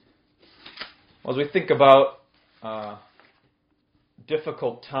Well, as we think about uh,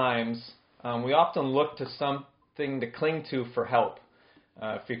 difficult times, we often look to something to cling to for help.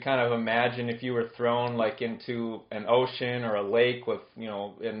 If you kind of imagine if you were thrown like into an ocean or a lake with,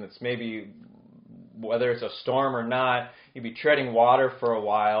 and it's maybe whether it's a storm or not, you'd be treading water for a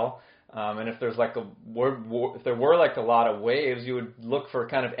while. And if there's like if there were like a lot of waves, you would look for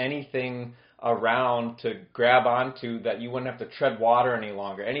kind of anything around to grab onto that you wouldn't have to tread water any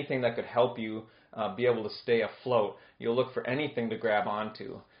longer. Anything that could help you be able to stay afloat. You'll look for anything to grab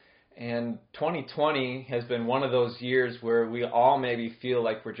onto. And 2020 has been one of those years where we all maybe feel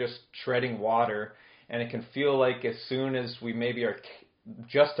like we're just treading water, and it can feel like as soon as we maybe are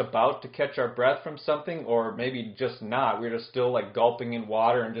just about to catch our breath from something, or maybe just not, we're just still like gulping in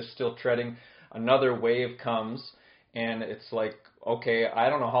water and just still treading, another wave comes, and it's like, okay, I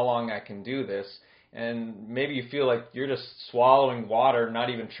don't know how long I can do this. And maybe you feel like you're just swallowing water, not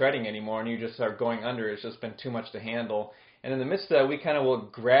even treading anymore, and you just are going under. It's just been too much to handle. And in the midst of that, we kind of will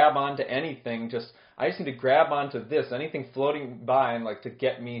grab onto anything. I just need to grab onto this, anything floating by, and like to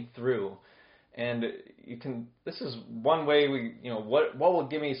get me through. And this is one way what will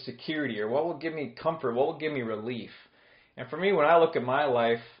give me security, or what will give me comfort, what will give me relief. And for me, when I look at my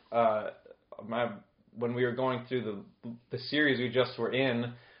life, when we were going through the series we just were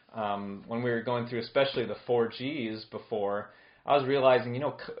in, when we were going through especially the 4Gs before, I was realizing,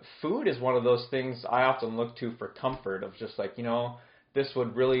 food is one of those things I often look to for comfort, of just like, this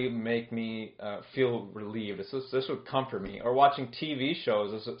would really make me feel relieved. This would comfort me. Or watching TV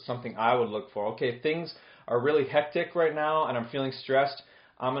shows is something I would look for. Okay, things are really hectic right now and I'm feeling stressed.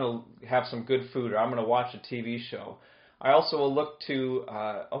 I'm going to have some good food, or I'm going to watch a TV show. I also will look to,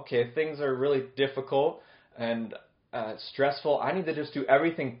 things are really difficult and stressful. I need to just do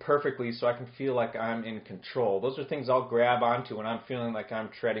everything perfectly so I can feel like I'm in control. Those are things I'll grab onto when I'm feeling like I'm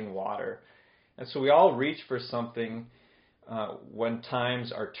treading water. And so we all reach for something when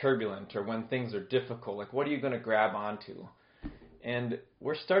times are turbulent or when things are difficult. Like, what are you going to grab onto? And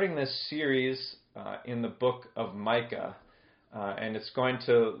we're starting this series in the book of Micah. And it's going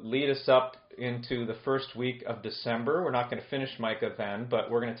to lead us up into the first week of December. We're not going to finish Micah then, but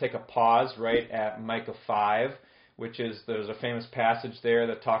we're going to take a pause right at Micah 5, which is, there's a famous passage there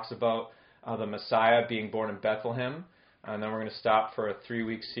that talks about the Messiah being born in Bethlehem. And then we're going to stop for a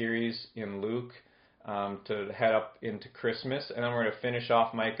 3-week series in Luke to head up into Christmas. And then we're going to finish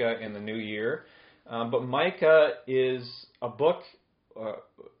off Micah in the new year. But Micah is a book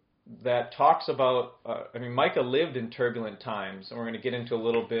that talks about, Micah lived in turbulent times, and we're going to get into a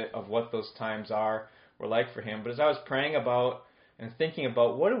little bit of what those times were like for him. But as I was praying about and thinking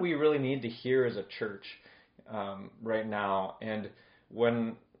about what do we really need to hear as a church right now, and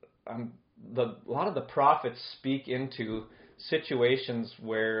when a lot of the prophets speak into situations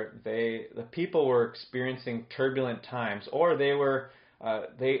where the people were experiencing turbulent times, or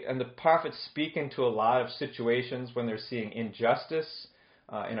and the prophets speak into a lot of situations when they're seeing injustice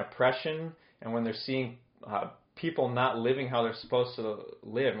and oppression, and when they're seeing people not living how they're supposed to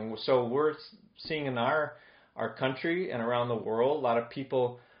live. And so we're seeing in our country and around the world a lot of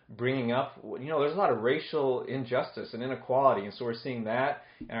people bringing up, there's a lot of racial injustice and inequality, and so we're seeing that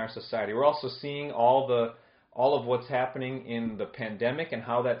in our society. We're also seeing all of what's happening in the pandemic and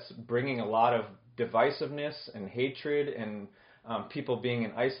how that's bringing a lot of divisiveness and hatred and people being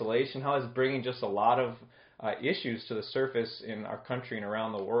in isolation, how it's bringing just a lot of issues to the surface in our country and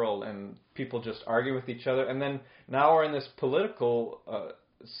around the world, and people just argue with each other. And then now we're in this political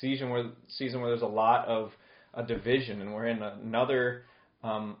season where there's a lot of division, and we're in another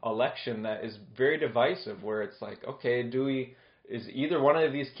election that is very divisive, where it's like, okay, is either one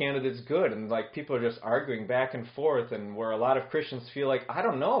of these candidates good? And like people are just arguing back and forth, and where a lot of Christians feel like, I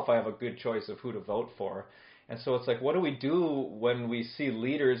don't know if I have a good choice of who to vote for. And so it's like, what do we do when we see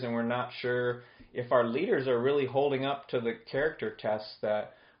leaders and we're not sure if our leaders are really holding up to the character tests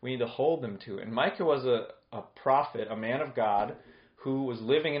that we need to hold them to? And Micah was a prophet, a man of God, who was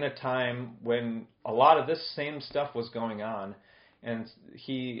living in a time when a lot of this same stuff was going on. And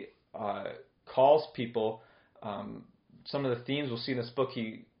he calls people, some of the themes we'll see in this book,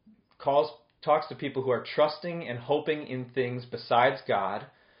 he talks to people who are trusting and hoping in things besides God.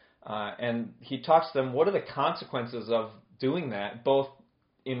 And he talks to them, what are the consequences of doing that, both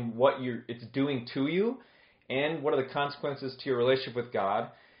in what it's doing to you, and what are the consequences to your relationship with God.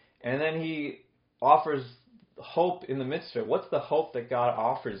 And then he offers hope in the midst of it. What's the hope that God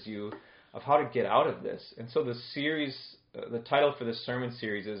offers you of how to get out of this? And so the series, the title for this sermon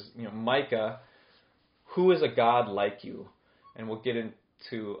series is, Micah, who is a God like you? And we'll get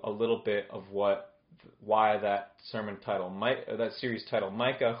into a little bit of why that sermon title, that series title,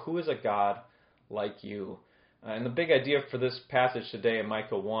 Micah, who is a God like you. And the big idea for this passage today in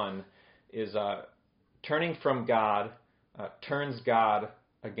Micah 1 is turning from God turns God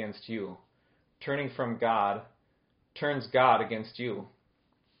against you. Turning from God turns God against you.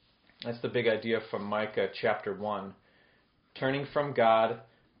 That's the big idea from Micah chapter 1. Turning from God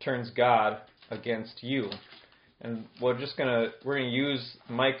turns God against you. And we're gonna use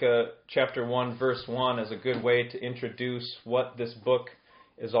Micah chapter 1 verse 1 as a good way to introduce what this book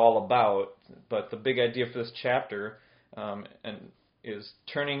is all about. But the big idea for this chapter is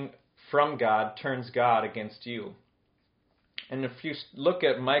turning from God turns God against you. And if you look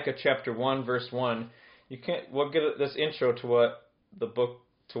at Micah chapter 1 verse 1, we'll get this intro to what the book,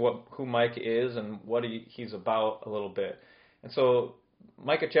 who Micah is and what he's about a little bit. And so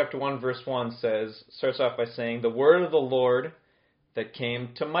Micah chapter 1 verse 1 starts off by saying, the word of the Lord that came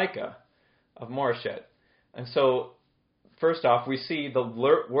to Micah of Moresheth. And so first off, we see the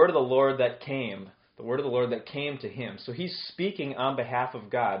word of the Lord that came. The word of the Lord that came to him. So he's speaking on behalf of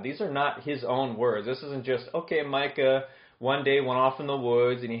God. These are not his own words. This isn't just, okay, Micah one day went off in the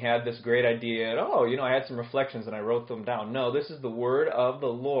woods and he had this great idea. And, I had some reflections and I wrote them down. No, this is the word of the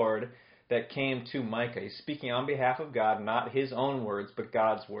Lord that came to Micah. He's speaking on behalf of God, not his own words, but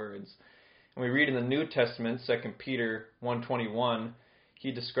God's words. And we read in the New Testament, 2 Peter 1:21,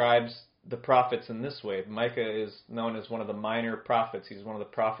 he describes the prophets in this way. Micah is known as one of the minor prophets. He's one of the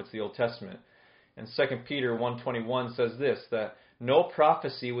prophets of the Old Testament. And 2 Peter 1:21 says this, that no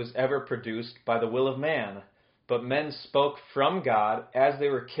prophecy was ever produced by the will of man, but men spoke from God as they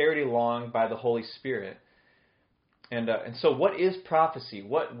were carried along by the Holy Spirit. And so what is prophecy?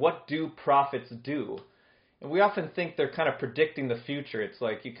 What do prophets do? And we often think they're kind of predicting the future. It's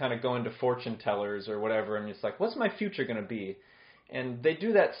like you kind of go into fortune tellers or whatever, and it's like, what's my future going to be? And they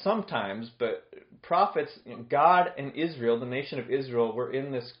do that sometimes, but prophets, God and Israel, the nation of Israel, were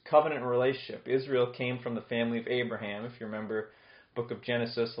in this covenant relationship. Israel came from the family of Abraham. If you remember book of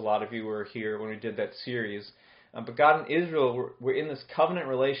Genesis, a lot of you were here when we did that series. But God and Israel were in this covenant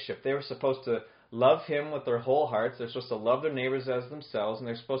relationship. They were supposed to love him with their whole hearts. They're supposed to love their neighbors as themselves, and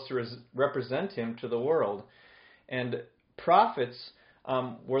they're supposed to represent him to the world. And prophets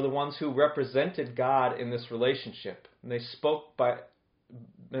were the ones who represented God in this relationship. And they spoke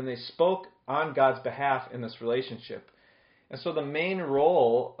on God's behalf in this relationship. And so the main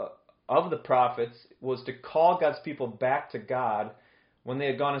role of the prophets was to call God's people back to God when they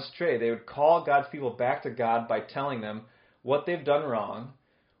had gone astray. They would call God's people back to God by telling them what they've done wrong,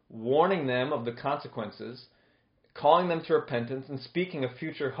 warning them of the consequences, calling them to repentance, and speaking of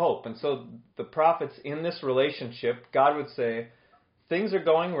future hope. And so the prophets in this relationship, God would say, things are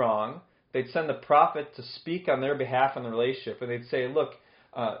going wrong. They'd send the prophet to speak on their behalf in the relationship, and they'd say, look,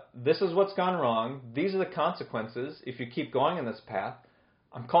 this is what's gone wrong. These are the consequences if you keep going in this path.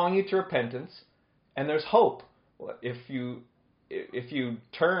 I'm calling you to repentance, and there's hope. If you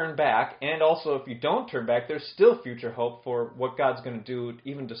turn back, and also if you don't turn back, there's still future hope for what God's going to do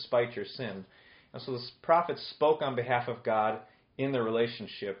even despite your sin. And so the prophets spoke on behalf of God in their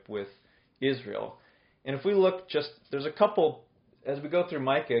relationship with Israel. And if we look there's a couple, as we go through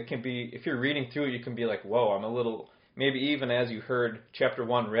Micah, it can be, if you're reading through it, you can be like, whoa, I'm a little, maybe even as you heard chapter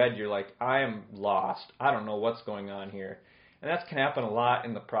 1 read, you're like, I am lost. I don't know what's going on here. And that can happen a lot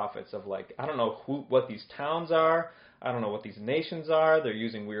in the prophets of like, I don't know what these towns are. I don't know what these nations are. They're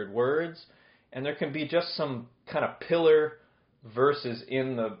using weird words. And there can be just some kind of pillar verses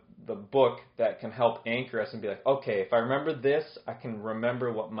in the book that can help anchor us and be like, okay, if I remember this, I can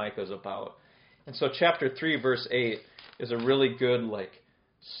remember what Micah's about. And so chapter 3, verse 8 is a really good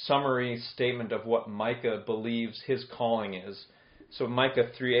summary statement of what Micah believes his calling is. So Micah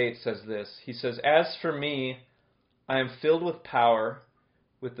 3:8 says this. He says, as for me, I am filled with power,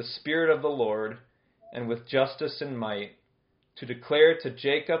 with the Spirit of the Lord, and with justice and might, to declare to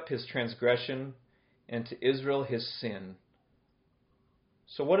Jacob his transgression, and to Israel his sin.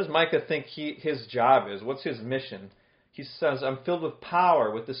 So what does Micah think his job is? What's his mission? He says, I'm filled with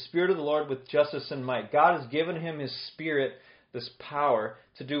power, with the Spirit of the Lord, with justice and might. God has given him his Spirit, this power,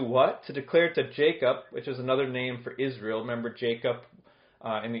 to do what? To declare to Jacob, which is another name for Israel. Remember Jacob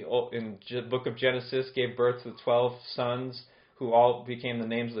in the book of Genesis gave birth to the 12 sons who all became the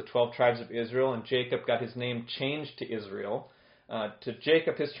names of the 12 tribes of Israel, and Jacob got his name changed to Israel. To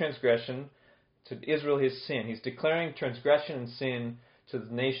Jacob his transgression, to Israel his sin. He's declaring transgression and sin to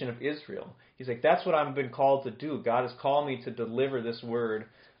the nation of Israel. He's like, that's what I've been called to do. God has called me to deliver this word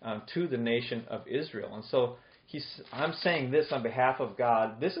to the nation of Israel. And so I'm saying this on behalf of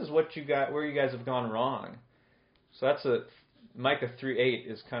God. This is what you got, where you guys have gone wrong. So that's Micah 3:8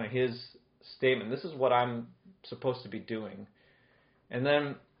 is kind of his statement. This is what I'm supposed to be doing. And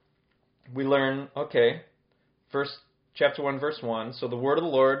then we learn, okay, first chapter 1, verse 1, so the word of the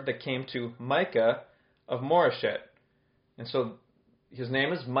Lord that came to Micah of Moresheth. And so his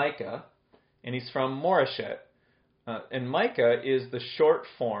name is Micah, and he's from Moresheth. And Micah is the short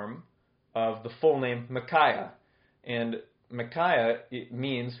form of the full name Micaiah. And Micaiah, it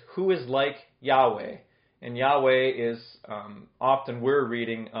means who is like Yahweh. And Yahweh is, often we're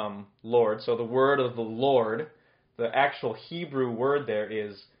reading Lord. So the word of the Lord, the actual Hebrew word there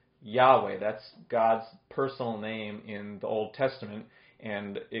is Yahweh. That's God's personal name in the Old Testament.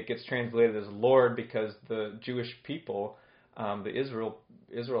 And it gets translated as Lord because the Jewish people, the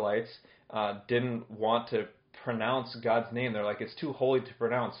Israelites, didn't want to pronounce God's name. They're like, it's too holy to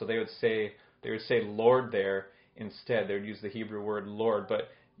pronounce. So they would say Lord there instead. They would use the Hebrew word Lord. But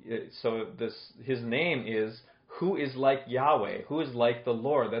so his name is who is like Yahweh, who is like the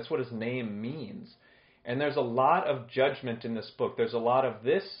Lord. That's what his name means. And there's a lot of judgment in this book. There's a lot of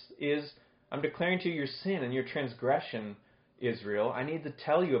I'm declaring to you your sin and your transgression, Israel. I need to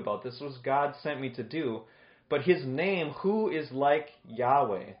tell you about this. This was God sent me to do. But his name, who is like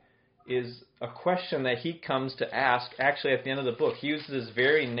Yahweh, is a question that he comes to ask actually at the end of the book. He uses his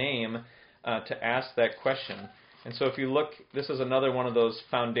very name to ask that question. And so if you look, this is another one of those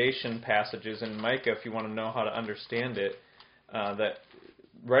foundation passages in Micah, if you want to know how to understand it, that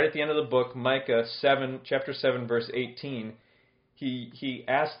right at the end of the book, Micah 7, chapter 7, verse 18, he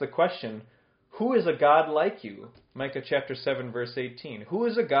asks the question, who is a God like you? Micah chapter 7, verse 18. Who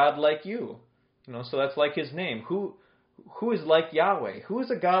is a God like you? So that's like his name. Who is like Yahweh? Who is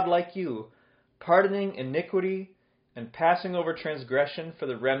a God like you, pardoning iniquity and passing over transgression for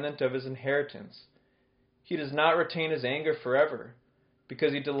the remnant of his inheritance? He does not retain his anger forever,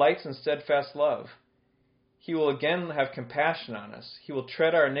 because he delights in steadfast love. He will again have compassion on us. He will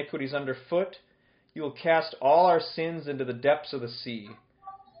tread our iniquities underfoot. You will cast all our sins into the depths of the sea.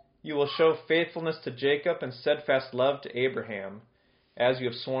 You will show faithfulness to Jacob and steadfast love to Abraham, as you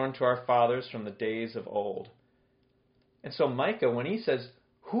have sworn to our fathers from the days of old. And so Micah, when he says,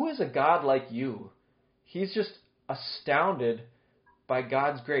 who is a God like you? He's just astounded by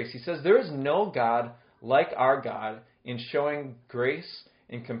God's grace. He says, there is no God like our God in showing grace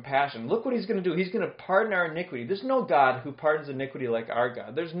and compassion. Look what he's going to do. He's going to pardon our iniquity. There's no God who pardons iniquity like our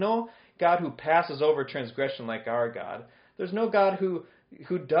God. There's no God who passes over transgression like our God. There's no God who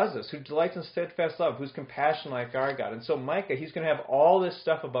does this, who delights in steadfast love, who's compassionate like our God. And so Micah, he's going to have all this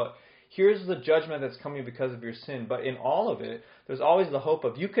stuff about, here's the judgment that's coming because of your sin. But in all of it, there's always the hope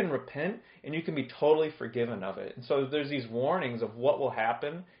of you can repent and you can be totally forgiven of it. And so there's these warnings of what will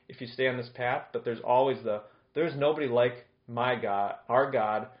happen if you stay on this path, but there's always there's nobody like my God, our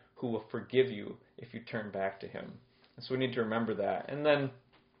God, who will forgive you if you turn back to him. And so we need to remember that. And then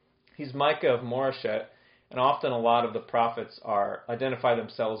he's Micah of Moresheth, and often a lot of the prophets identify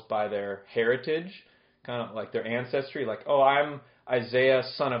themselves by their heritage, kind of like their ancestry, like, oh, I'm Isaiah,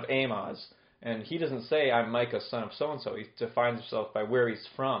 son of Amoz. And he doesn't say, I'm Micah, son of so-and-so. He defines himself by where he's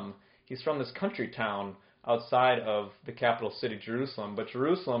from. He's from this country town outside of the capital city, Jerusalem. But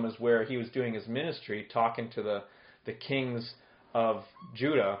Jerusalem is where he was doing his ministry, talking to the kings of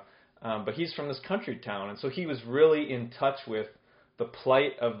Judah. But he's from this country town. And so he was really in touch with the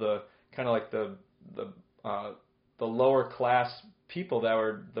plight of the kind of like the lower class people that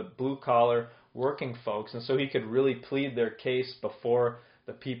were the blue-collar working folks, and so he could really plead their case before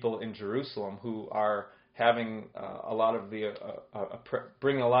the people in Jerusalem who are having a lot of the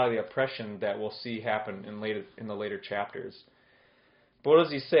bringing a lot of the oppression that we'll see happen in the later chapters. But what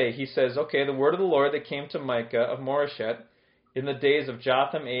does he say? He says, okay, the word of the Lord that came to Micah of Moresheth in the days of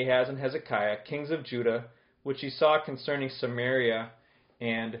Jotham, Ahaz, and Hezekiah, kings of Judah, which he saw concerning Samaria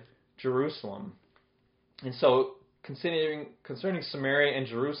and Jerusalem. And so, concerning Samaria and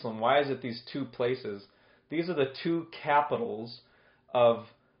Jerusalem, why is it these two places? These are the two capitals of,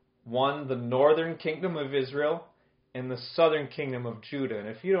 one, the northern kingdom of Israel and the southern kingdom of Judah. And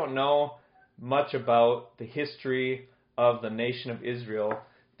if you don't know much about the history of the nation of Israel,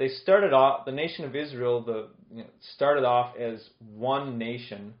 the nation of Israel started off as one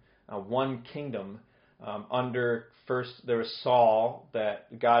nation, one kingdom. Under first there was Saul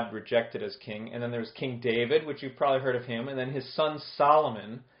that God rejected as king, and then there was King David, which you've probably heard of him, and then his son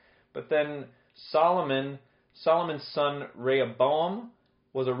Solomon. But then Solomon's son Rehoboam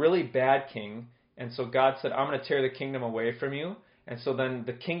was a really bad king, and so God said, I'm going to tear the kingdom away from you. And so then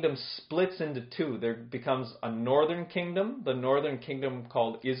the kingdom splits into two. There becomes a northern kingdom, the northern kingdom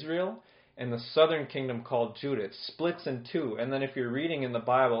called Israel, and the southern kingdom called Judah. It splits in two. And then if you're reading in the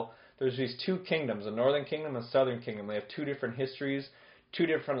Bible, there's these two kingdoms, a northern kingdom and a southern kingdom. They have two different histories, two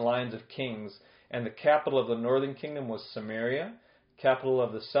different lines of kings. And the capital of the northern kingdom was Samaria. capital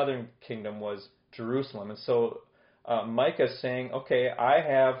of the southern kingdom was Jerusalem. And so Micah is saying, okay, I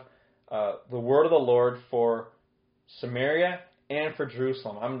have the word of the Lord for Samaria and for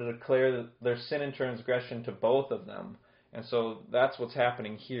Jerusalem. I'm going to declare their sin and transgression to both of them. And so that's what's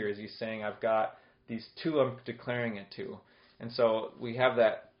happening here, is he's saying, I've got these two I'm declaring it to. And so we have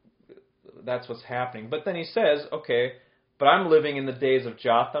that's what's happening. But then he says, okay, but I'm living in the days of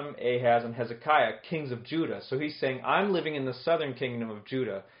Jotham, Ahaz, and Hezekiah, kings of Judah. So he's saying, I'm living in the southern kingdom of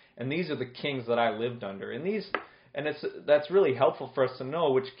Judah, and these are the kings that I lived under. And that's really helpful for us to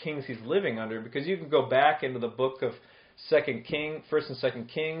know which kings he's living under, because you can go back into the book of First and Second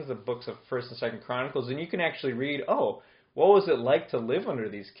Kings, the books of First and Second Chronicles, and you can actually read, what was it like to live under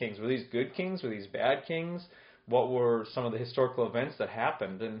these kings? Were these good kings? Were these bad kings? What were some of the historical events that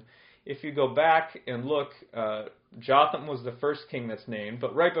happened? And if you go back and look, Jotham was the first king that's named,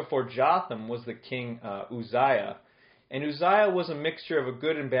 but right before Jotham was the king Uzziah. And Uzziah was a mixture of a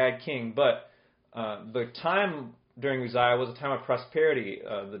good and bad king, but the time during Uzziah was a time of prosperity.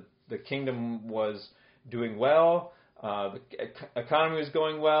 The kingdom was doing well. The economy was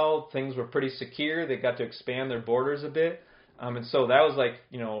going well. Things were pretty secure. They got to expand their borders a bit. And so that was like,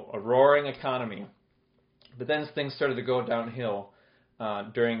 a roaring economy. But then things started to go downhill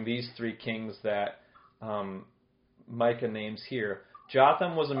during these three kings that Micah names here.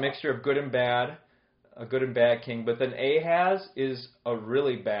 Jotham was a mixture of good and bad, a good and bad king. But then Ahaz is a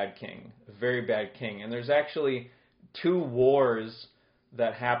really bad king, a very bad king. And there's actually two wars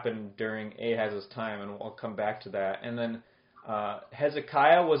that happened during Ahaz's time, and we'll come back to that. And then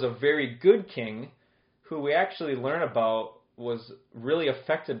Hezekiah was a very good king, who we actually learn about was really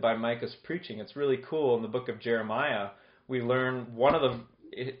affected by Micah's preaching. It's really cool. In the book of Jeremiah, we learn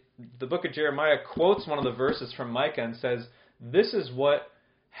the book of Jeremiah quotes one of the verses from Micah and says, this is what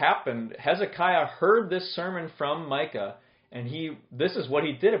happened. Hezekiah heard this sermon from Micah, and this is what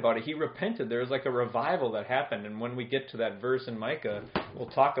he did about it. He repented. There was like a revival that happened. And when we get to that verse in Micah, we'll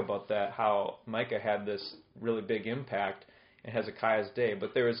talk about that, how Micah had this really big impact in Hezekiah's day.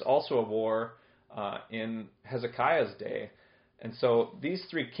 But there was also a war in Hezekiah's day. And so these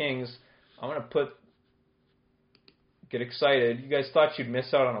three kings, I'm going to get excited. You guys thought you'd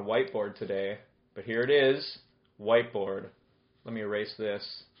miss out on a whiteboard today, but here it is, whiteboard. Let me erase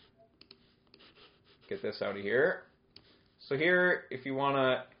this. Get this out of here. So here, if you want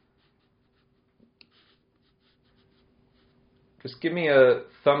to just give me a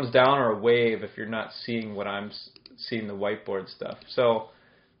thumbs down or a wave if you're not seeing what I'm seeing, the whiteboard stuff. So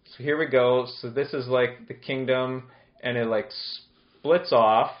here we go. So this is like the kingdom, and it like splits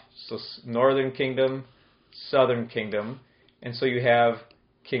off. So northern kingdom, southern kingdom. And so you have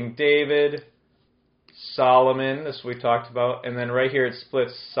King David, Solomon, this we talked about, and then right here it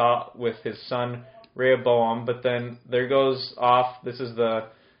splits with his son Rehoboam, but then there goes off. This is the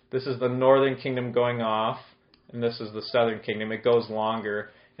northern kingdom going off, and this is the southern kingdom. It goes longer,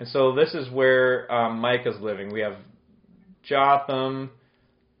 and so this is where Micah's living. We have Jotham,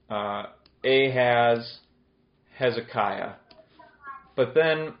 Ahaz, Hezekiah. But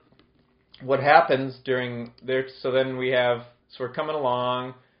then what happens during there? So then we have. So we're coming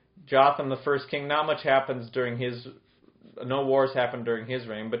along. Jotham, the first king. Not much happens during his. No wars happen during his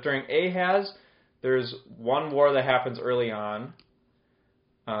reign, but during Ahaz, there's one war that happens early on.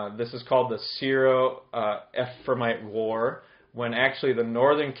 This is called the Syro-Ephraimite War, when actually the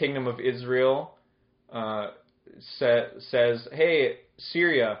northern kingdom of Israel says, "Hey,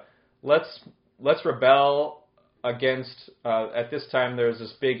 Syria, let's rebel against." At this time, there's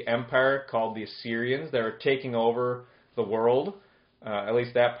this big empire called the Assyrians that are taking over the world, at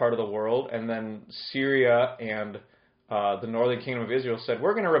least that part of the world, and then Syria and the northern kingdom of Israel said,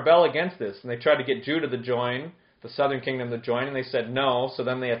 we're going to rebel against this. And they tried to get Judah to join, the southern kingdom to join, and they said no. So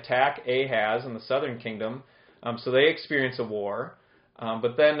then they attack Ahaz in the southern kingdom. So they experience a war.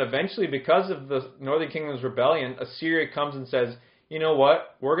 But then eventually, because of the northern kingdom's rebellion, Assyria comes and says, you know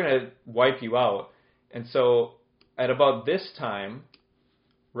what, we're going to wipe you out. And so at about this time,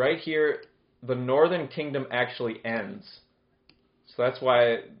 right here, the northern kingdom actually ends. So that's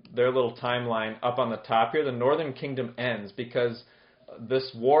why their little timeline up on the top here, the northern kingdom ends because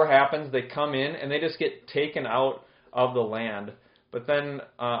this war happens, they come in, and they just get taken out of the land. But then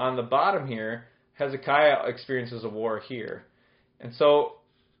on the bottom here, Hezekiah experiences a war here. And so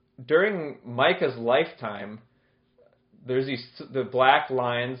during Micah's lifetime, there's the black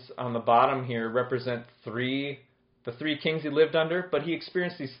lines on the bottom here represent the three kings he lived under, but he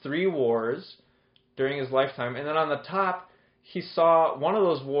experienced these three wars during his lifetime. And then on the top, he saw one of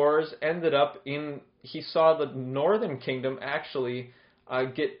those wars he saw the northern kingdom actually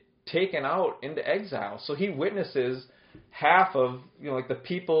get taken out into exile. So he witnesses half of, like the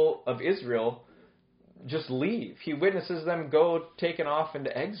people of Israel just leave. He witnesses them go taken off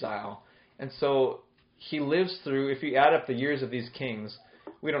into exile. And so he lives through, if you add up the years of these kings,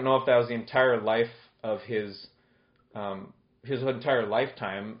 we don't know if that was the entire life of his entire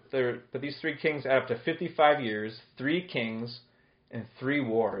lifetime. But these 3 kings add up to 55 years, 3 kings, and 3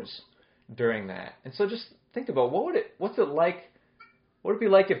 wars during that. And so just think about what would it be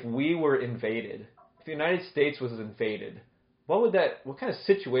like if we were invaded? If the United States was invaded, what kind of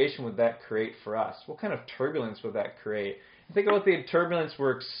situation would that create for us? What kind of turbulence would that create? And think about the turbulence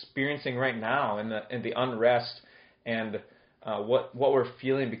we're experiencing right now and the unrest and what we're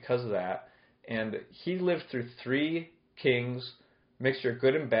feeling because of that. And he lived through 3 kings, mixture of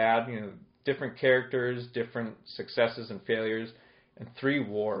good and bad, different characters, different successes and failures, and 3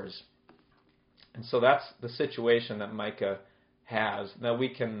 wars. And so that's the situation that Micah has. Now we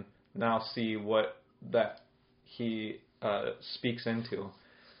can now see what that he speaks into.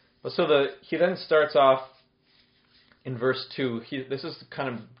 But so he then starts off in verse 2. This is kind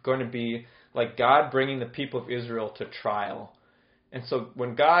of going to be like God bringing the people of Israel to trial. And so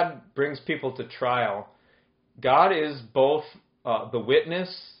when God brings people to trial, God is both the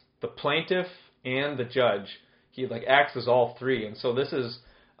witness, the plaintiff, and the judge. He acts as all 3. And so this is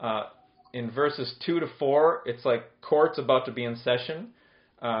in verses 2 to 4. It's like court's about to be in session,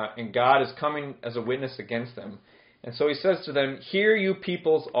 and God is coming as a witness against them. And so he says to them, "Hear, you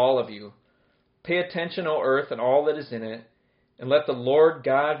peoples, all of you. Pay attention, O earth, and all that is in it, and let the Lord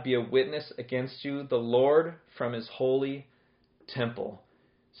God be a witness against you, the Lord from his holy temple."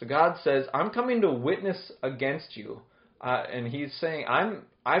 So God says, I'm coming to witness against you. And he's saying,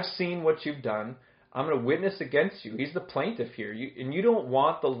 I've seen what you've done. I'm going to witness against you. He's the plaintiff here. And you don't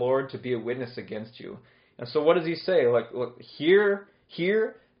want the Lord to be a witness against you. And so what does he say? Look, hear,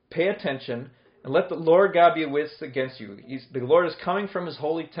 pay attention, and let the Lord God be a witness against you. The Lord is coming from his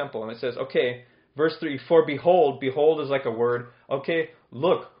holy temple. And it says, okay, verse 3, for behold is like a word. Okay,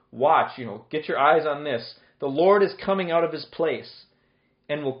 look, watch, get your eyes on this. The Lord is coming out of his place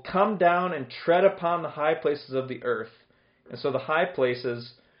and will come down and tread upon the high places of the earth. And so the high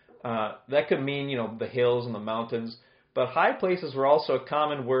places, that could mean, the hills and the mountains. But high places were also a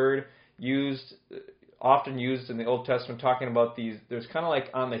common word often used in the Old Testament, talking about these. There's kind of like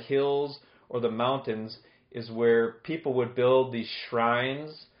on the hills or the mountains is where people would build these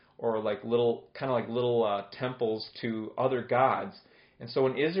shrines or little temples to other gods. And so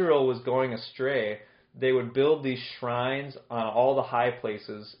when Israel was going astray, they would build these shrines on all the high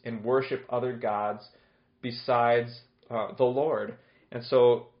places and worship other gods besides the Lord. And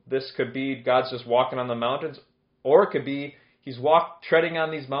so this could be God's just walking on the mountains, or it could be he's treading on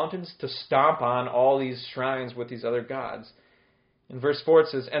these mountains to stomp on all these shrines with these other gods. In verse 4 it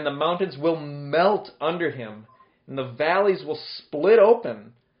says, and the mountains will melt under him, and the valleys will split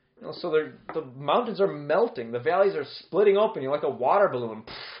open. So the mountains are melting. The valleys are splitting open. You're like a water balloon.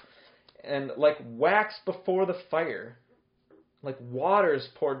 And like wax before the fire. Like water is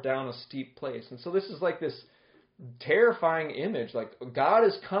poured down a steep place. And so this is like this terrifying image. Like God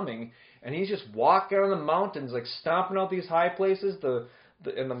is coming, and he's just walking on the mountains, like stomping out these high places.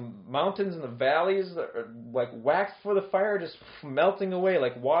 And the mountains and the valleys are like wax before the fire, just melting away.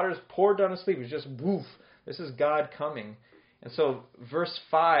 Like water is poured down a steep. It's just woof. This is God coming. And so verse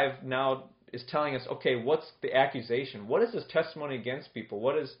 5 now is telling us, okay, what's the accusation? What is his testimony against people?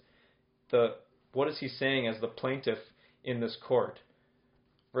 What is he saying as the plaintiff in this court?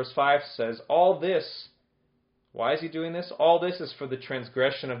 Verse 5 says, all this, why is he doing this? All this is for the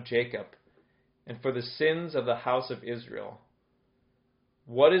transgression of Jacob and for the sins of the house of Israel.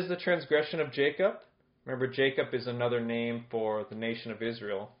 What is the transgression of Jacob? Remember, Jacob is another name for the nation of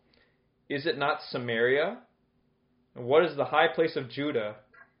Israel. Is it not Samaria? And what is the high place of Judah?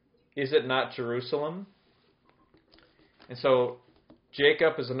 Is it not Jerusalem? And so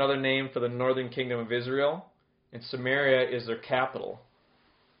Jacob is another name for the northern kingdom of Israel, and Samaria is their capital.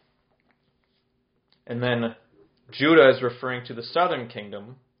 And then Judah is referring to the southern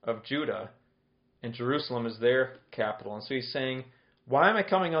kingdom of Judah, and Jerusalem is their capital. And so he's saying, why am I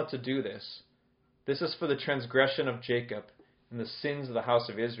coming out to do this? This is for the transgression of Jacob and the sins of the house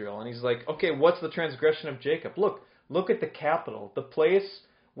of Israel. And he's like, okay, what's the transgression of Jacob? Look at the capital, the place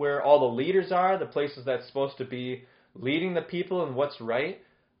where all the leaders are, the places that's supposed to be leading the people in what's right.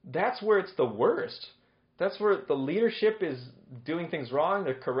 That's where it's the worst. That's where the leadership is doing things wrong.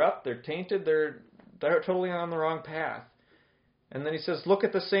 They're corrupt. They're tainted. They're totally on the wrong path. And then he says, look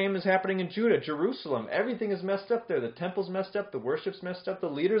at the same is happening in Judah, Jerusalem. Everything is messed up there. The temple's messed up. The worship's messed up. The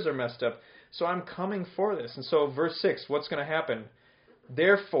leaders are messed up. So I'm coming for this. And so verse 6, what's going to happen?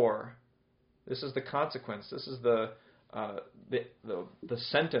 Therefore, this is the consequence. This is the the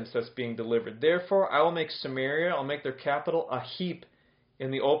sentence that's being delivered. Therefore, I will make Samaria, I'll make their capital a heap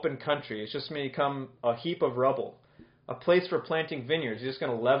in the open country. It's just going to become a heap of rubble, a place for planting vineyards. He's just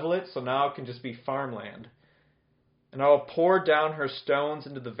going to level it, so now it can just be farmland. And I will pour down her stones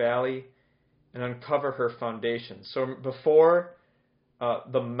into the valley and uncover her foundations. So before,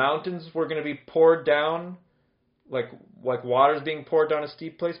 the mountains were going to be poured down, like water's being poured down a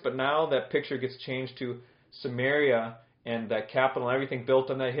steep place, but now that picture gets changed to Samaria and that capital and everything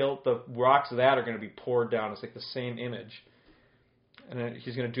built on that hill. The rocks of that are going to be poured down. It's like the same image. And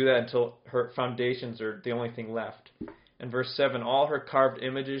he's going to do that until her foundations are the only thing left. In verse 7, all her carved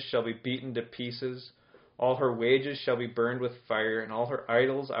images shall be beaten to pieces. All her wages shall be burned with fire, and all her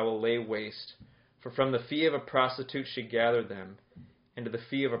idols I will lay waste. For from the fee of a prostitute she gathered them, and to the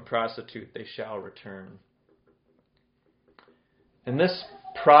fee of a prostitute they shall return. And this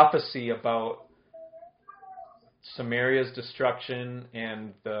prophecy about Samaria's destruction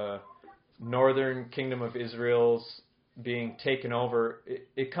and the northern kingdom of Israel's being taken over,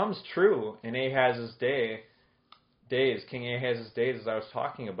 it comes true in Ahaz's days, King Ahaz's days, as I was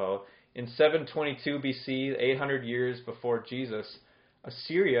talking about. In 722 BC, 800 years before Jesus,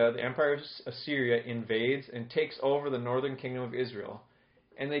 Assyria, the Empire of Assyria, invades and takes over the northern kingdom of Israel.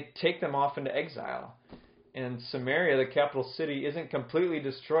 And they take them off into exile. And Samaria, the capital city, isn't completely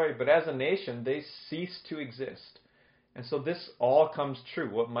destroyed, but as a nation, they cease to exist. And so this all comes true.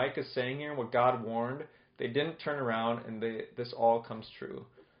 What Mike is saying here, what God warned, they didn't turn around, and this all comes true.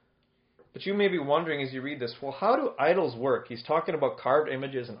 But you may be wondering as you read this, well, how do idols work? He's talking about carved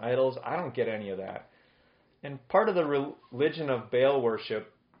images and idols. I don't get any of that. And part of the religion of Baal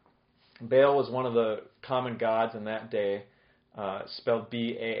worship, Baal was one of the common gods in that day, spelled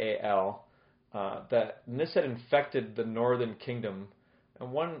B-A-A-L, and this had infected the northern kingdom.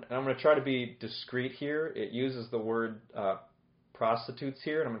 And I'm going to try to be discreet here. It uses the word prostitutes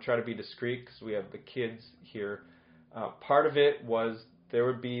here, and I'm going to try to be discreet because we have the kids here. Part of it was there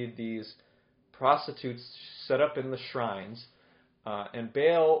would be these prostitutes set up in the shrines, and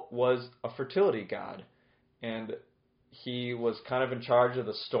Baal was a fertility god, and he was kind of in charge of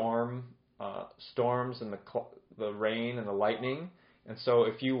the storms and the rain and the lightning. And so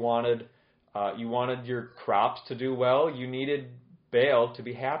if you wanted your crops to do well, you needed Baal to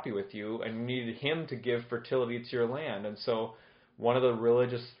be happy with you, and you needed him to give fertility to your land. And so one of the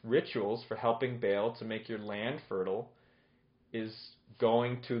religious rituals for helping Baal to make your land fertile is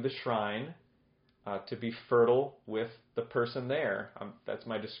going to the shrine to be fertile with the person there. That's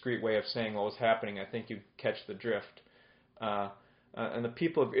my discreet way of saying what was happening. I think you catch the drift. And the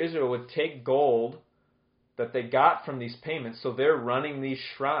people of Israel would take gold that they got from these payments, so they're running these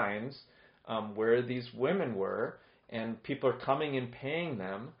shrines where these women were, and people are coming and paying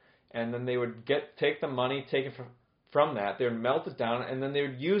them, and then they would take the money taken from that, they would melt it down, and then they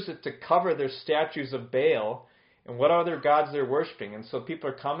would use it to cover their statues of Baal and what other gods they're worshiping. And so people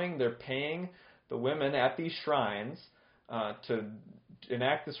are coming, they're paying the women at these shrines to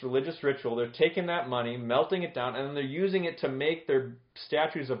enact this religious ritual. They're taking that money, melting it down, and then they're using it to make their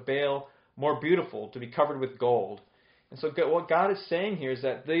statues of Baal more beautiful, to be covered with gold. And so what God is saying here is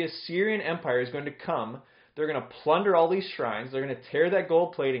that the Assyrian Empire is going to come. They're going to plunder all these shrines. They're going to tear that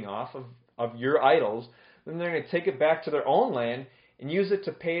gold plating off of your idols. Then they're going to take it back to their own land and use it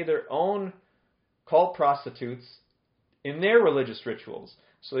to pay their own cult prostitutes in their religious rituals.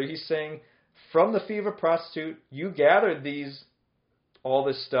 So he's saying, from the fee of a prostitute, you gathered all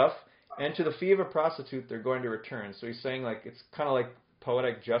this stuff, and to the fee of a prostitute, they're going to return. So he's saying, like, it's kind of like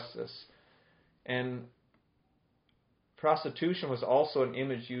poetic justice. And prostitution was also an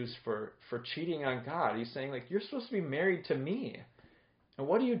image used for cheating on God. He's saying, like, you're supposed to be married to me. And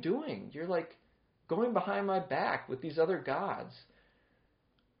what are you doing? You're, like, going behind my back with these other gods.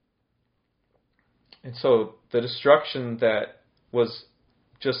 And so the destruction that was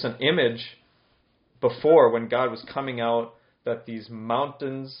just an image before, when God was coming out, that these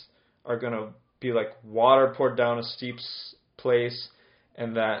mountains are going to be like water poured down a steep place,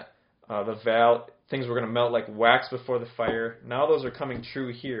 and that things were going to melt like wax before the fire. Now those are coming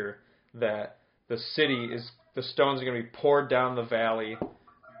true here, that the stones are going to be poured down the valley,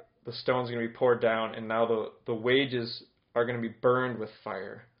 the stones are going to be poured down, and now the wages are going to be burned with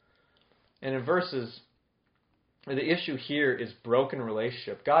fire. And in verses, the issue here is broken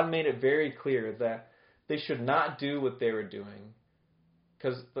relationship. God made it very clear that they should not do what they were doing.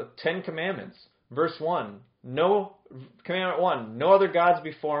 Because the 10 Commandments, verse 1, Commandment 1, no other gods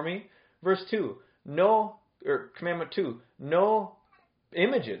before me. Verse 2, Commandment 2, no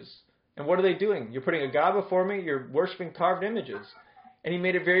images. And what are they doing? You're putting a God before me, you're worshiping carved images. And he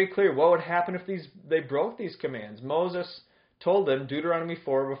made it very clear what would happen if they broke these commands. Moses told them, Deuteronomy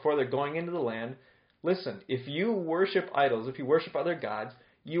 4, before they're going into the land, listen, if you worship idols, if you worship other gods,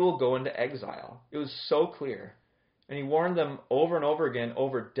 you will go into exile. It was so clear. And he warned them over and over again,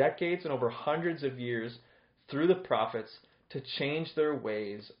 over decades and over hundreds of years, through the prophets, to change their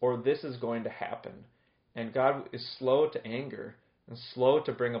ways, or this is going to happen. And God is slow to anger and slow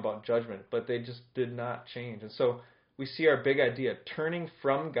to bring about judgment, but they just did not change. And so we see our big idea, turning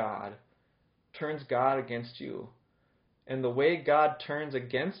from God, turns God against you. And the way God turns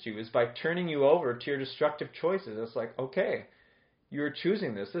against you is by turning you over to your destructive choices. It's like, okay, you're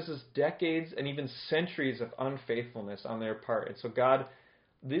choosing this. This is decades and even centuries of unfaithfulness on their part. And so God,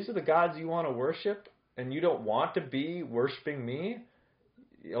 these are the gods you want to worship, and you don't want to be worshiping me?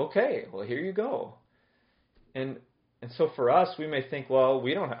 Okay, well, here you go. And so for us, we may think, well,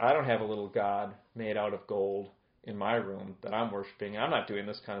 I don't have a little God made out of gold in my room that I'm worshiping. I'm not doing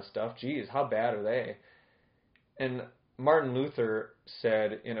this kind of stuff. Geez, how bad are they? And Martin Luther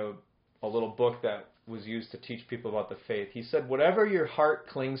said in a little book that was used to teach people about the faith, he said, whatever your heart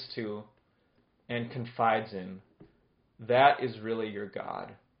clings to and confides in, that is really your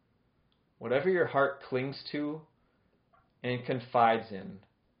God. Whatever your heart clings to and confides in,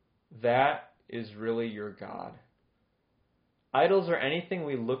 that is really your God. Idols are anything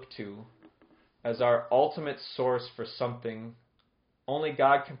we look to as our ultimate source for something only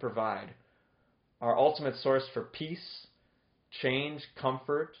God can provide. Our ultimate source for peace, change,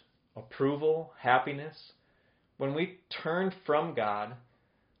 comfort, approval, happiness. When we turn from God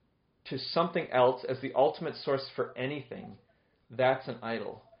to something else as the ultimate source for anything, that's an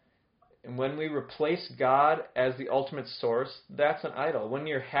idol. And when we replace God as the ultimate source, that's an idol. When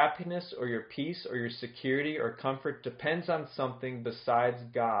your happiness or your peace or your security or comfort depends on something besides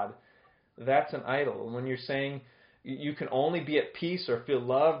God, that's an idol. And when you're saying you can only be at peace or feel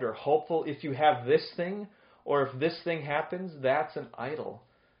loved or hopeful if you have this thing, or if this thing happens, that's an idol.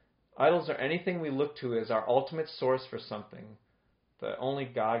 Idols are anything we look to as our ultimate source for something that only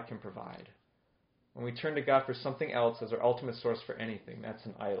God can provide. When we turn to God for something else as our ultimate source for anything, that's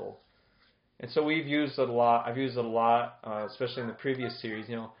an idol. And so we've used it a lot. I've used it a lot, especially in the previous series.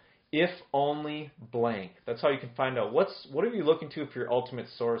 If only blank. That's how you can find out what are you looking to for your ultimate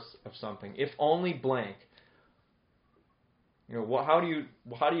source of something. If only blank. How do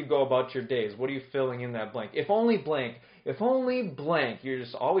you go about your days? What are you filling in that blank? If only blank. If only blank. You're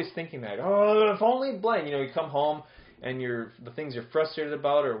just always thinking that. Oh, if only blank. You come home and the things you're frustrated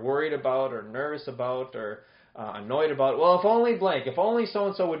about or worried about or nervous about or annoyed about, well, if only blank, if only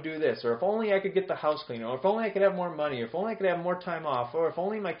so-and-so would do this, or if only I could get the house clean, or if only I could have more money, or if only I could have more time off, or if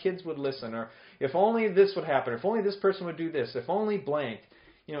only my kids would listen, or if only this would happen, or if only this person would do this, if only blank,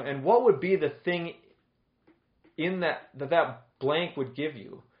 and what would be the thing in that blank would give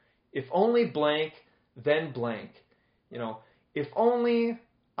you? If only blank, then blank. If only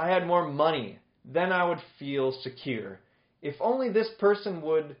I had more money, then I would feel secure. If only this person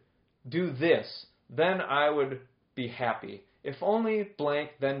would do this, then I would be happy. If only blank,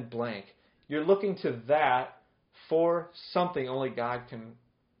 then blank. You're looking to that for something only God can,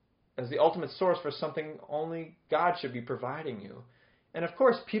 as the ultimate source for something only God should be providing you. And of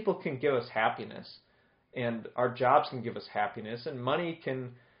course, people can give us happiness, and our jobs can give us happiness, and money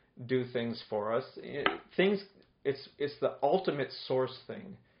can do things for us. It's the ultimate source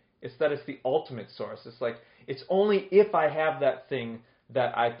thing. It's the ultimate source. It's like, it's only if I have that thing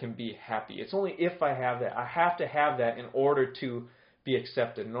that I can be happy. It's only if I have that. I have to have that in order to be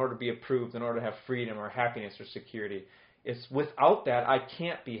accepted, in order to be approved, in order to have freedom or happiness or security. It's without that I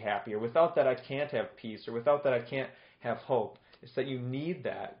can't be happy, or without that I can't have peace, or without that I can't have hope. It's that you need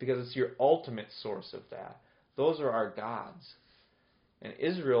that because it's your ultimate source of that. Those are our gods. And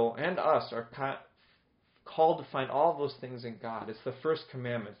Israel and us are called to find all of those things in God. It's the first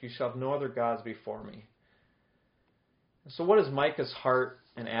commandment. You shall have no other gods before me. So what is Micah's heart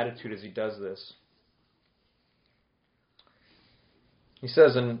and attitude as he does this? He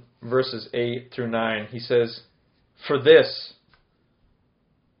says in verses 8 through 9, he says, For this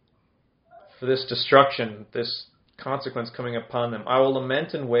destruction, this consequence coming upon them, I will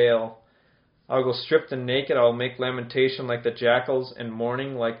lament and wail. I will go stripped and naked. I will make lamentation like the jackals and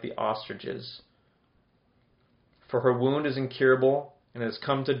mourning like the ostriches. For her wound is incurable and has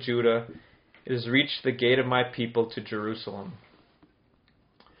come to Judah. It has reached the gate of my people to Jerusalem.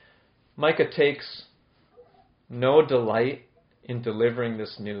 Micah takes no delight in delivering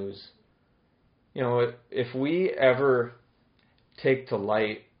this news. If we ever take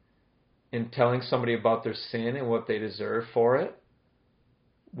delight in telling somebody about their sin and what they deserve for it,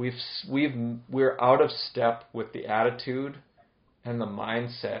 we're out of step with the attitude and the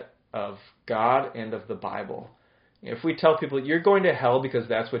mindset of God and of the Bible. If we tell people, you're going to hell because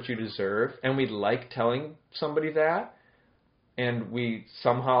that's what you deserve, and we like telling somebody that, and we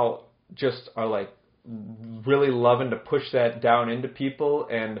somehow just are like really loving to push that down into people,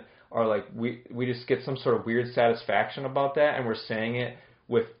 and are like, we just get some sort of weird satisfaction about that, and we're saying it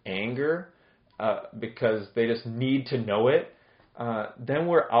with anger because they just need to know it, then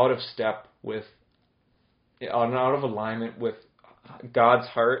we're out of step with, out of alignment with God's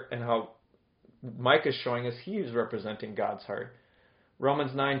heart and how Micah is showing us he is representing God's heart.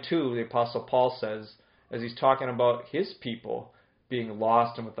 Romans 9:2, the Apostle Paul says, as he's talking about his people being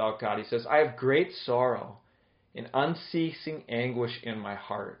lost and without God, he says, I have great sorrow and unceasing anguish in my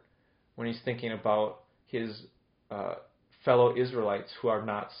heart, when he's thinking about his fellow Israelites who are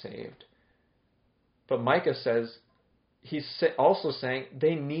not saved. But Micah says, he's also saying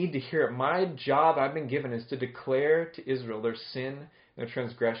they need to hear it. My job I've been given is to declare to Israel their sin and their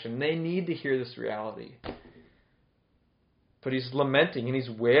transgression. They need to hear this reality. But he's lamenting and he's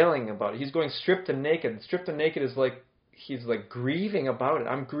wailing about it. He's going stripped and naked. Stripped and naked is like, he's like grieving about it.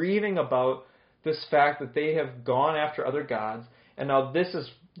 I'm grieving about this fact that they have gone after other gods, and now this is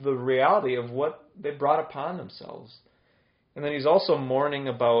the reality of what they brought upon themselves. And then he's also mourning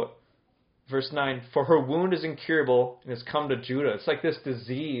about verse 9, for her wound is incurable and has come to Judah. It's like this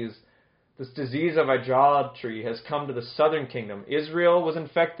disease of idolatry has come to the southern kingdom. Israel was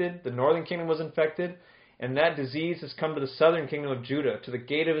infected, the northern kingdom was infected, and that disease has come to the southern kingdom of Judah, to the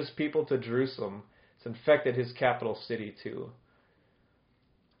gate of his people, to Jerusalem. It's infected his capital city too.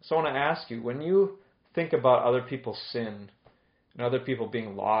 So I want to ask you, when you think about other people's sin and other people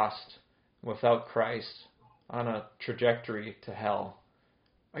being lost without Christ on a trajectory to hell,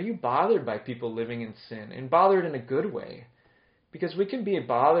 are you bothered by people living in sin, and bothered in a good way? Because we can be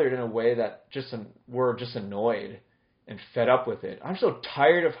bothered in a way that we're just annoyed and fed up with it. I'm so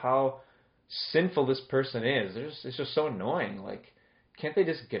tired of how sinful this person is. It's just so annoying. Like, can't they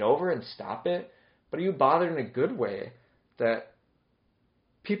just get over it and stop it? But are you bothered in a good way that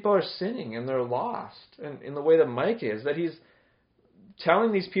people are sinning and they're lost? And in the way that Mike is, that he's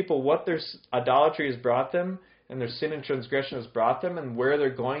telling these people what their idolatry has brought them, and their sin and transgression has brought them, and where they're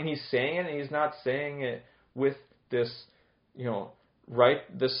going. He's saying it, and he's not saying it with this,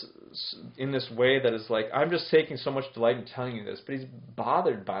 in this way that is like, I'm just taking so much delight in telling you this, but he's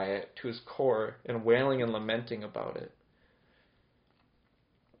bothered by it to his core, and wailing and lamenting about it.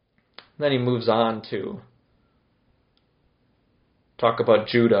 And then he moves on to talk about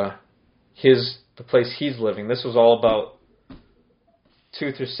Judah, the place he's living. This was all about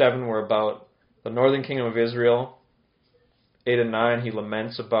 2 through 7 were about the northern kingdom of Israel. 8 and 9, he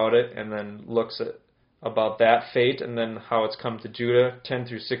laments about it and then looks at about that fate, and then how it's come to Judah. 10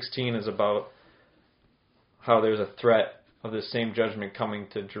 through 16 is about how there's a threat of the same judgment coming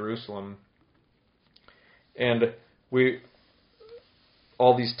to Jerusalem. And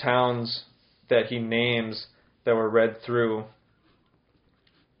all these towns that he names that were read through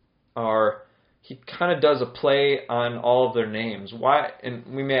he kind of does a play on all of their names. Why? And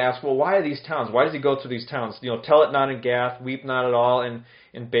we may ask, well, why are these towns? Why does he go through these towns? Tell it not in Gath, weep not at all in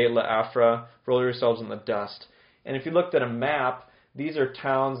Beit Le'Afra, roll yourselves in the dust. And if you looked at a map, these are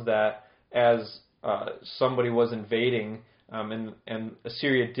towns that, as somebody was invading, and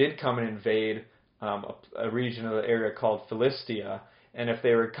Assyria did come and invade a region of the area called Philistia. And if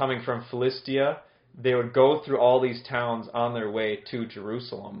they were coming from Philistia, they would go through all these towns on their way to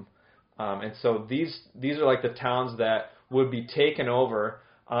Jerusalem. And so these are like the towns that would be taken over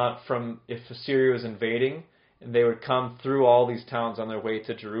from if Assyria was invading, and they would come through all these towns on their way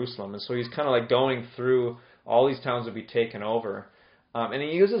to Jerusalem. And so he's kind of like going through all these towns would be taken over. And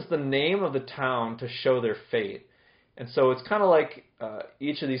he uses the name of the town to show their fate. And so it's kind of like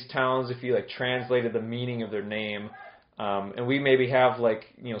each of these towns, if you like translated the meaning of their name, and we maybe have like,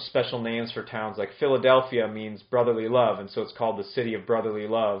 special names for towns, like Philadelphia means brotherly love, and so it's called the city of brotherly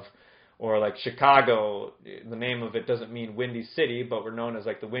love. Or like Chicago, the name of it doesn't mean Windy City, but we're known as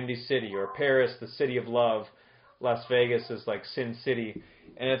like the Windy City. Or Paris, the city of love. Las Vegas is like Sin City.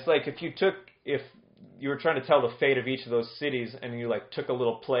 And it's like if you were trying to tell the fate of each of those cities, and you like took a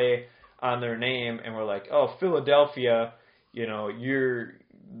little play on their name, and were like, oh, Philadelphia,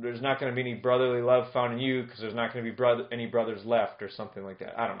 there's not going to be any brotherly love found in you because there's not going to be any brothers left, or something like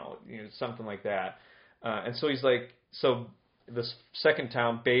that. I don't know, something like that. And so he's like, so this second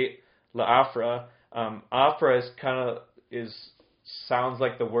town, Beit Le'Afra, Afra sounds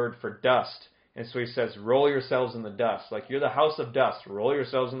like the word for dust, and so he says, roll yourselves in the dust, like you're the house of dust, roll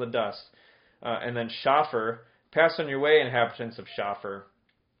yourselves in the dust. And then Shapher, pass on your way, inhabitants of Shapher.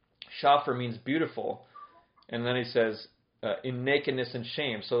 Shapher means beautiful, and then he says, in nakedness and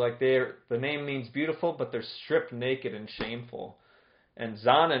shame. So like the name means beautiful, but they're stripped naked and shameful. And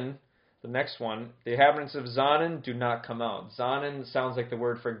Zanan, the next one, the inhabitants of Zanan do not come out. Zanan sounds like the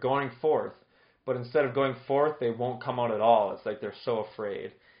word for going forth, but instead of going forth, they won't come out at all. It's like they're so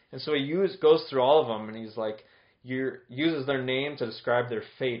afraid. And so he goes through all of them, and he's like, uses their name to describe their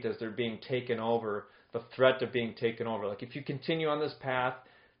fate as they're being taken over, the threat of being taken over. Like if you continue on this path,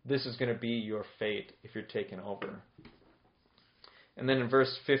 this is going to be your fate if you're taken over. And then in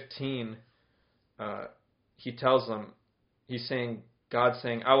verse 15, he tells them, God's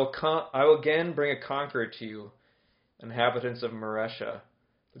saying, I will again bring a conqueror to you, inhabitants of Maresha.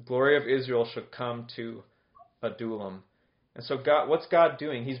 The glory of Israel shall come to Adullam. And so what's God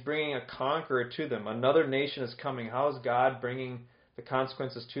doing? He's bringing a conqueror to them. Another nation is coming. How is God bringing the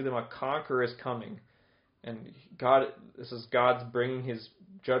consequences to them? A conqueror is coming. And this is God's bringing his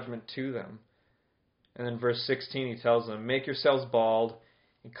judgment to them. And then verse 16 he tells them, make yourselves bald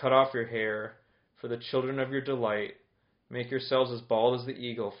and cut off your hair for the children of your delight. Make yourselves as bald as the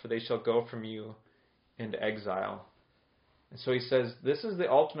eagle, for they shall go from you into exile. And so he says, this is the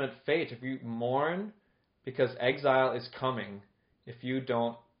ultimate fate. If you mourn, because exile is coming if you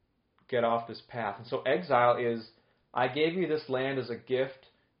don't get off this path. And so exile is, I gave you this land as a gift,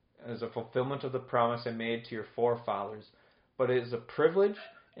 as a fulfillment of the promise I made to your forefathers. But it is a privilege,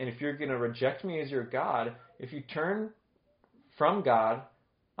 and if you're going to reject me as your God, if you turn from God,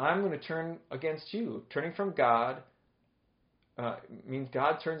 I'm going to turn against you. Turning from God means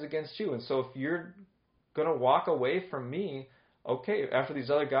God turns against you. And so if you're going to walk away from me, okay, after these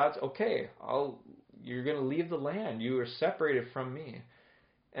other gods, okay, you're going to leave the land. You are separated from me.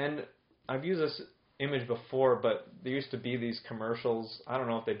 And I've used this image before, but there used to be these commercials. I don't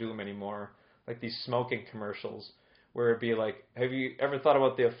know if they do them anymore, like these smoking commercials, where it'd be like, have you ever thought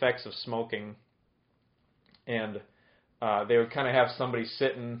about the effects of smoking? And they would kind of have somebody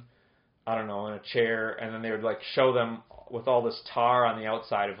sitting, I don't know, in a chair, and then they would like show them with all this tar on the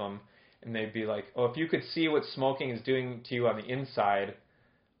outside of them, and they'd be like, oh, if you could see what smoking is doing to you on the inside,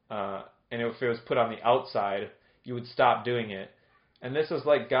 and if it was put on the outside, you would stop doing it. And this is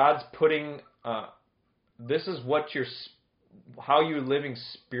like God's putting, this is how you're living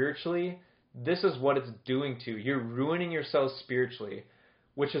spiritually. This is what it's doing to you. You're ruining yourselves spiritually,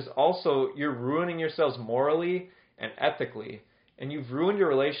 which is also, you're ruining yourselves morally and ethically. And you've ruined your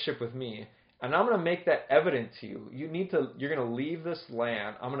relationship with me. And I'm going to make that evident to you. You're going to leave this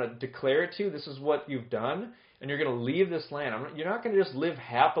land. I'm going to declare it to you. This is what you've done. And you're going to leave this land. You're not going to just live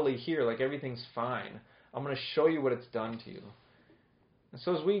happily here like everything's fine. I'm going to show you what it's done to you. And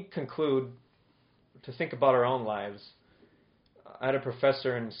so as we conclude to think about our own lives, I had a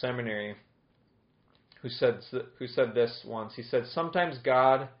professor in seminary who said this once. He said, sometimes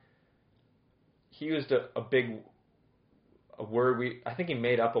God, he used a word, I think he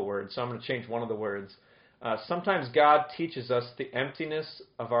made up a word, so I'm going to change one of the words. Sometimes God teaches us the emptiness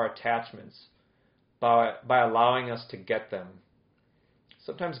of our attachments by allowing us to get them.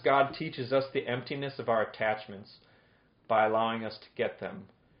 Sometimes God teaches us the emptiness of our attachments by allowing us to get them.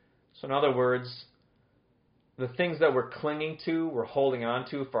 So in other words, the things that we're clinging to, we're holding on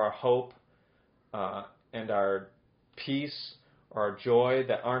to for our hope and our peace or our joy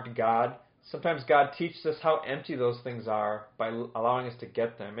that aren't God, sometimes God teaches us how empty those things are by allowing us to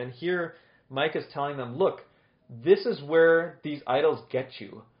get them. And here, Micah is telling them, look, this is where these idols get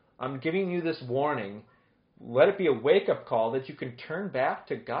you. I'm giving you this warning. Let it be a wake-up call that you can turn back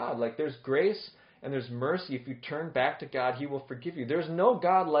to God. Like there's grace and there's mercy. If you turn back to God, he will forgive you. There's no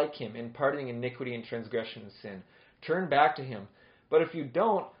God like him in pardoning iniquity and transgression and sin. Turn back to him. But if you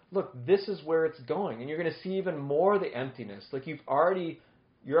don't, look, this is where it's going. And you're going to see even more of the emptiness. Like you're already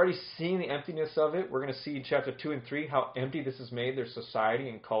seeing the emptiness of it. We're going to see in chapter 2 and 3 how empty this has made their society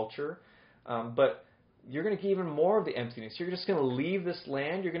and culture. But you're going to get even more of the emptiness. You're just going to leave this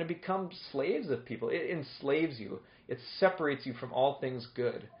land. You're going to become slaves of people. It enslaves you. It separates you from all things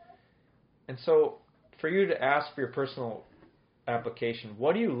good. And so for you to ask for your personal application,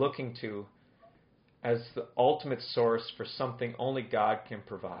 what are you looking to as the ultimate source for something only God can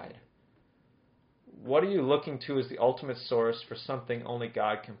provide? What are you looking to as the ultimate source for something only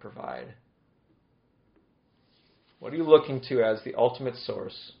God can provide? What are you looking to as the ultimate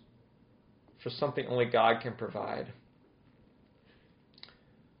source for something only God can provide?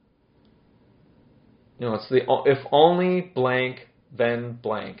 It's the if only blank, then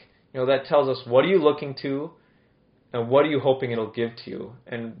blank. That tells us what are you looking to and what are you hoping it'll give to you.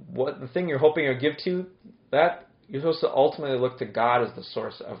 And what the thing you're hoping it'll give to you, that you're supposed to ultimately look to God as the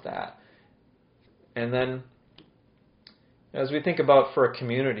source of that. And then, as we think about for a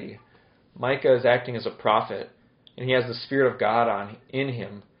community, Micah is acting as a prophet. and he has the Spirit of God in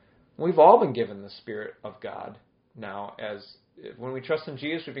him. We've all been given the Spirit of God now. When we trust in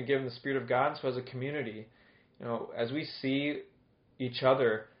Jesus, we've been given the Spirit of God. So as a community, as we see each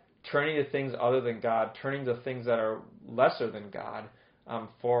other turning to things other than God, turning to things that are lesser than God,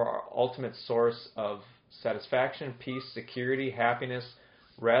 for our ultimate source of satisfaction, peace, security, happiness,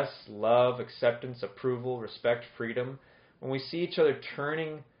 rest, love, acceptance, approval, respect, freedom. When we see each other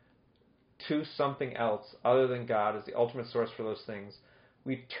turning to something else other than God as the ultimate source for those things,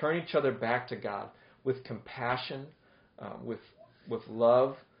 we turn each other back to God with compassion, with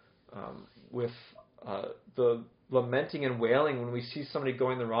love, with the lamenting and wailing when we see somebody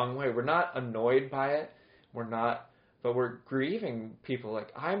going the wrong way. We're not annoyed by it. But we're grieving people.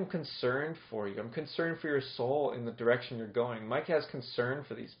 Like, I'm concerned for you. I'm concerned for your soul in the direction you're going. Mike has concern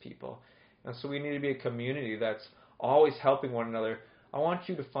for these people. And so we need to be a community that's always helping one another. I want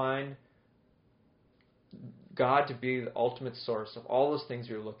you to find God to be the ultimate source of all those things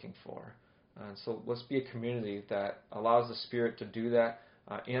you're looking for. And so let's be a community that allows the Spirit to do that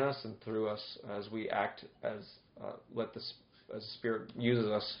in us and through us as we act as the Spirit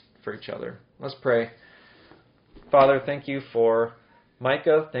uses us for each other. Let's pray. Father, thank you for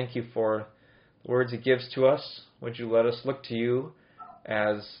Micah. Thank you for the words he gives to us. Would you let us look to you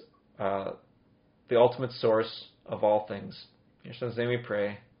as the ultimate source of all things. In your Son's name we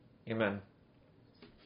pray. Amen.